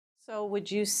So would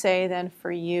you say then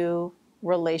for you,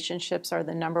 relationships are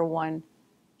the #1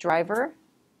 driver,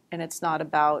 and it's not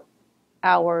about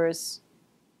hours,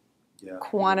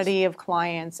 quantity of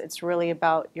clients, it's really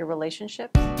about your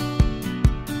relationships?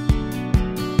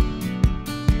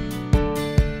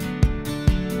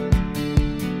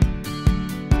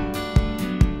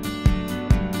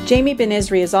 Jamie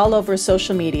Benizri is all over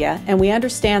social media, and we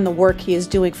understand the work he is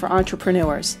doing for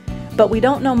entrepreneurs, but we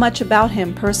don't know much about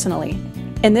him personally.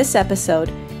 In this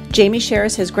episode, Jamie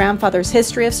shares his grandfather's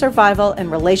history of survival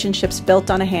and relationships built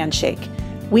on a handshake.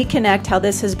 We connect how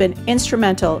this has been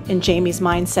instrumental in Jamie's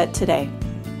mindset today.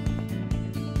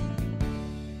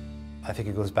 I think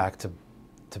it goes back to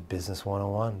business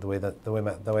 101, the way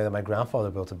that my grandfather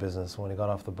built a business when he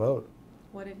got off the boat.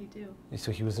 What did he do?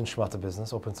 So he was in schmata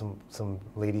business, opened some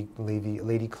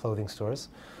lady clothing stores,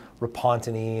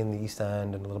 Repontany in the East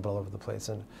End and a little bit all over the place.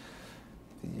 And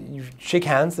you shake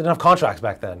hands. They didn't have contracts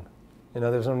back then. You know,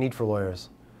 there was no need for lawyers.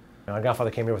 My grandfather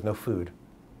came here with no food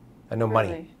and no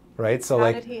money, right? So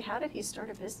how did he start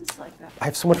a business like that? I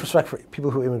have so much respect for people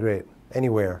who immigrate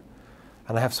anywhere,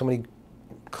 and I have so many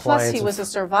clients. Plus, he was a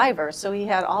survivor, so he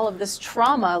had all of this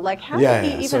trauma. Like, how did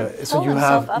he even pull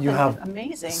himself up?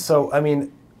 Amazing. So I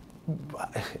mean,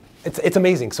 it's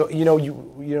amazing. So you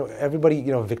know everybody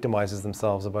victimizes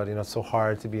themselves about it's so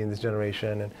hard to be in this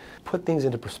generation, and put things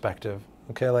into perspective.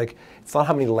 Okay, like it's not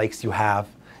how many likes you have.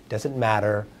 Doesn't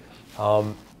matter.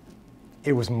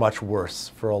 It was much worse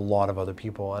for a lot of other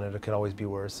people, and it could always be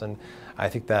worse. And I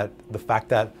think that the fact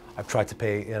that I've tried to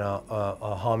pay a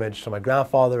homage to my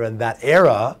grandfather and that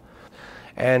era,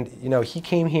 and he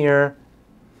came here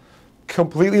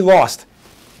completely lost,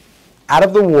 out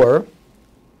of the war,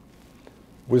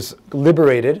 was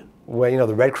liberated when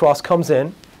the Red Cross comes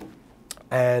in,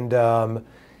 and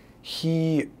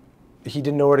he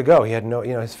didn't know where to go. He had no,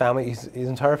 his family, his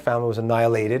entire family was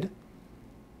annihilated.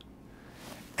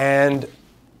 And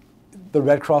the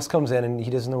Red Cross comes in and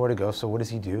he doesn't know where to go. So what does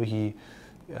he do? He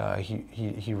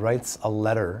writes a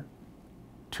letter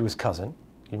to his cousin.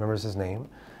 He remembers his name.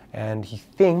 And he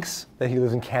thinks that he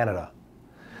lives in Canada.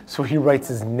 So he writes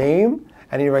his name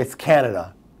and he writes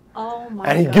Canada. Oh my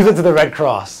God. And he gives it to the Red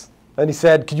Cross. And he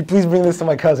said, "Could you please bring this to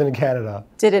my cousin in Canada?"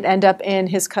 Did it end up in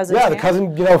his cousin's hand? The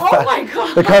cousin, oh my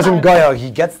God. The cousin guy,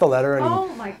 he gets the letter, and oh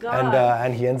my God.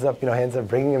 And he ends up,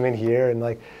 bringing him in here, and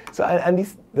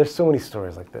there's so many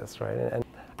stories like this, right?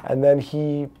 And then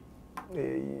he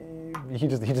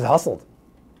just hustled,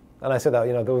 and I said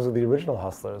that those are the original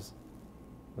hustlers,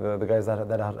 the guys that had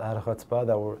a chutzpah,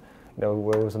 that were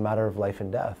where it was a matter of life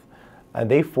and death, and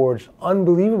they forged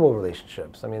unbelievable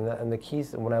relationships. I mean, and the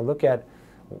keys when I look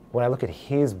at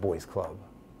his boys' club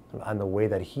and the way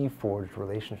that he forged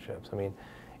relationships, I mean,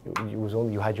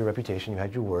 you had your reputation, you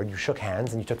had your word, you shook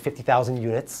hands, and you took 50,000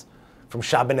 units from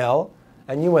Chabanel,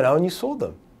 and you went out and you sold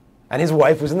them. And his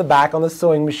wife was in the back on the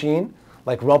sewing machine,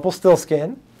 like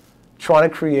Rumpelstiltskin, trying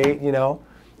to create,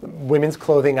 women's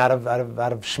clothing out of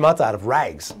schmata, out of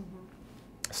rags.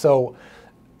 Mm-hmm. So,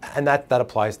 and that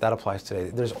applies today.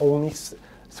 There's only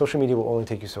social media will only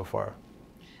take you so far.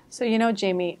 So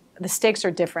Jamie, the stakes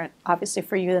are different, obviously,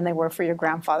 for you than they were for your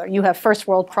grandfather. You have first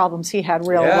world problems. He had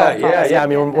real world problems. Yeah. I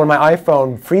mean, when my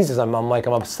iPhone freezes, I'm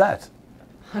upset.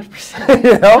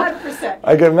 100%. 100%.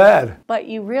 I get mad. But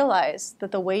you realize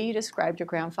that the way you described your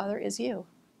grandfather is you.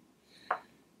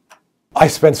 I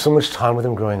spent so much time with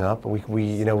him growing up. I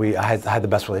had the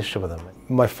best relationship with him.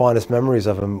 My fondest memories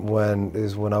of him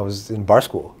is when I was in bar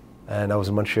school, and I was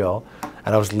in Montreal,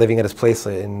 and I was living at his place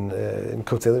in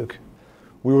Côte-Saint-Luc.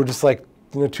 We were just like,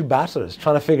 two bachelors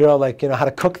trying to figure out how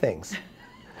to cook things.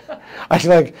 I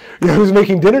was who's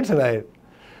making dinner tonight?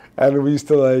 And we used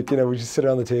to we just sit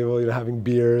around the table, having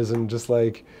beers and just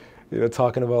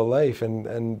talking about life.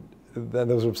 And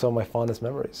those were some of my fondest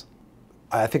memories.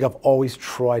 I think I've always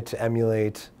tried to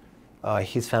emulate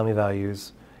his family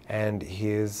values and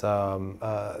his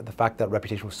the fact that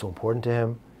reputation was so important to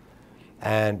him.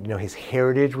 And his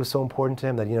heritage was so important to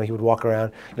him that he would walk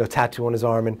around, tattoo on his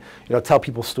arm, and tell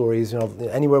people stories.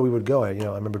 Anywhere we would go, I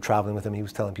remember traveling with him. He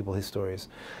was telling people his stories,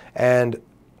 and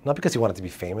not because he wanted to be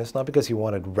famous, not because he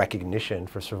wanted recognition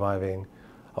for surviving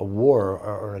a war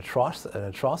or an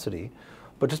atrocity,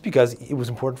 but just because it was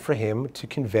important for him to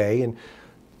convey and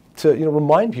to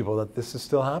remind people that this is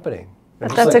still happening.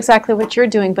 But that's exactly what you're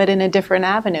doing, but in a different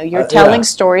avenue. You're telling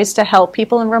stories to help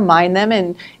people and remind them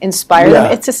and inspire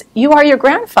them. It's just, you are your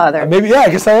grandfather. Maybe, I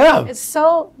guess I am. It's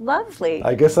so lovely.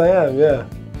 I guess I am, yeah.